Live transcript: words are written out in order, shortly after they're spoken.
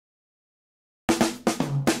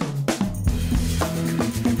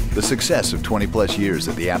The success of 20-plus years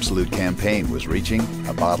of the Absolute campaign was reaching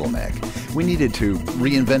a bottleneck. We needed to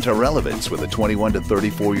reinvent our relevance with the 21 to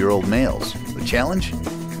 34-year-old males. The challenge?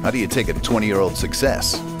 How do you take a 20-year-old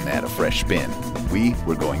success and add a fresh spin? We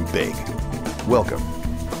were going big. Welcome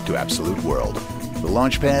to Absolute World. The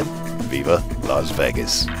launchpad? Viva Las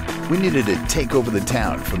Vegas. We needed to take over the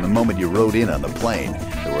town from the moment you rode in on the plane.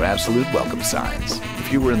 There were absolute welcome signs.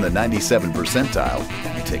 If you were in the 97th percentile,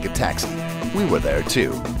 you take a taxi. We were there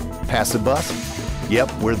too. Pass a bus? Yep,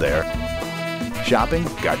 we're there. Shopping?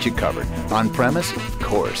 Got you covered. On premise? Of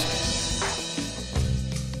course.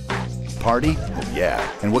 Party? Oh yeah.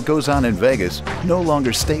 And what goes on in Vegas no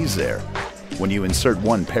longer stays there. When you insert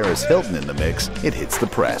one Paris Hilton in the mix, it hits the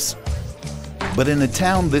press. But in a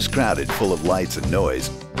town this crowded, full of lights and noise,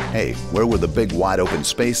 hey, where were the big wide open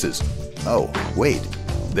spaces? Oh, wait,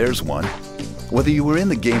 there's one. Whether you were in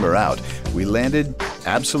the game or out, we landed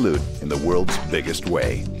Absolute in the world's biggest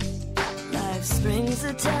way.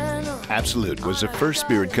 Absolute was the first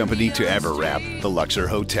spirit company to ever wrap the Luxor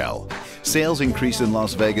Hotel. Sales increase in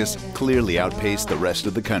Las Vegas clearly outpaced the rest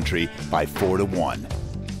of the country by 4 to 1.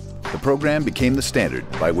 The program became the standard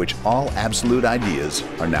by which all Absolute ideas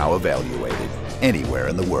are now evaluated anywhere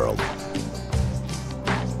in the world.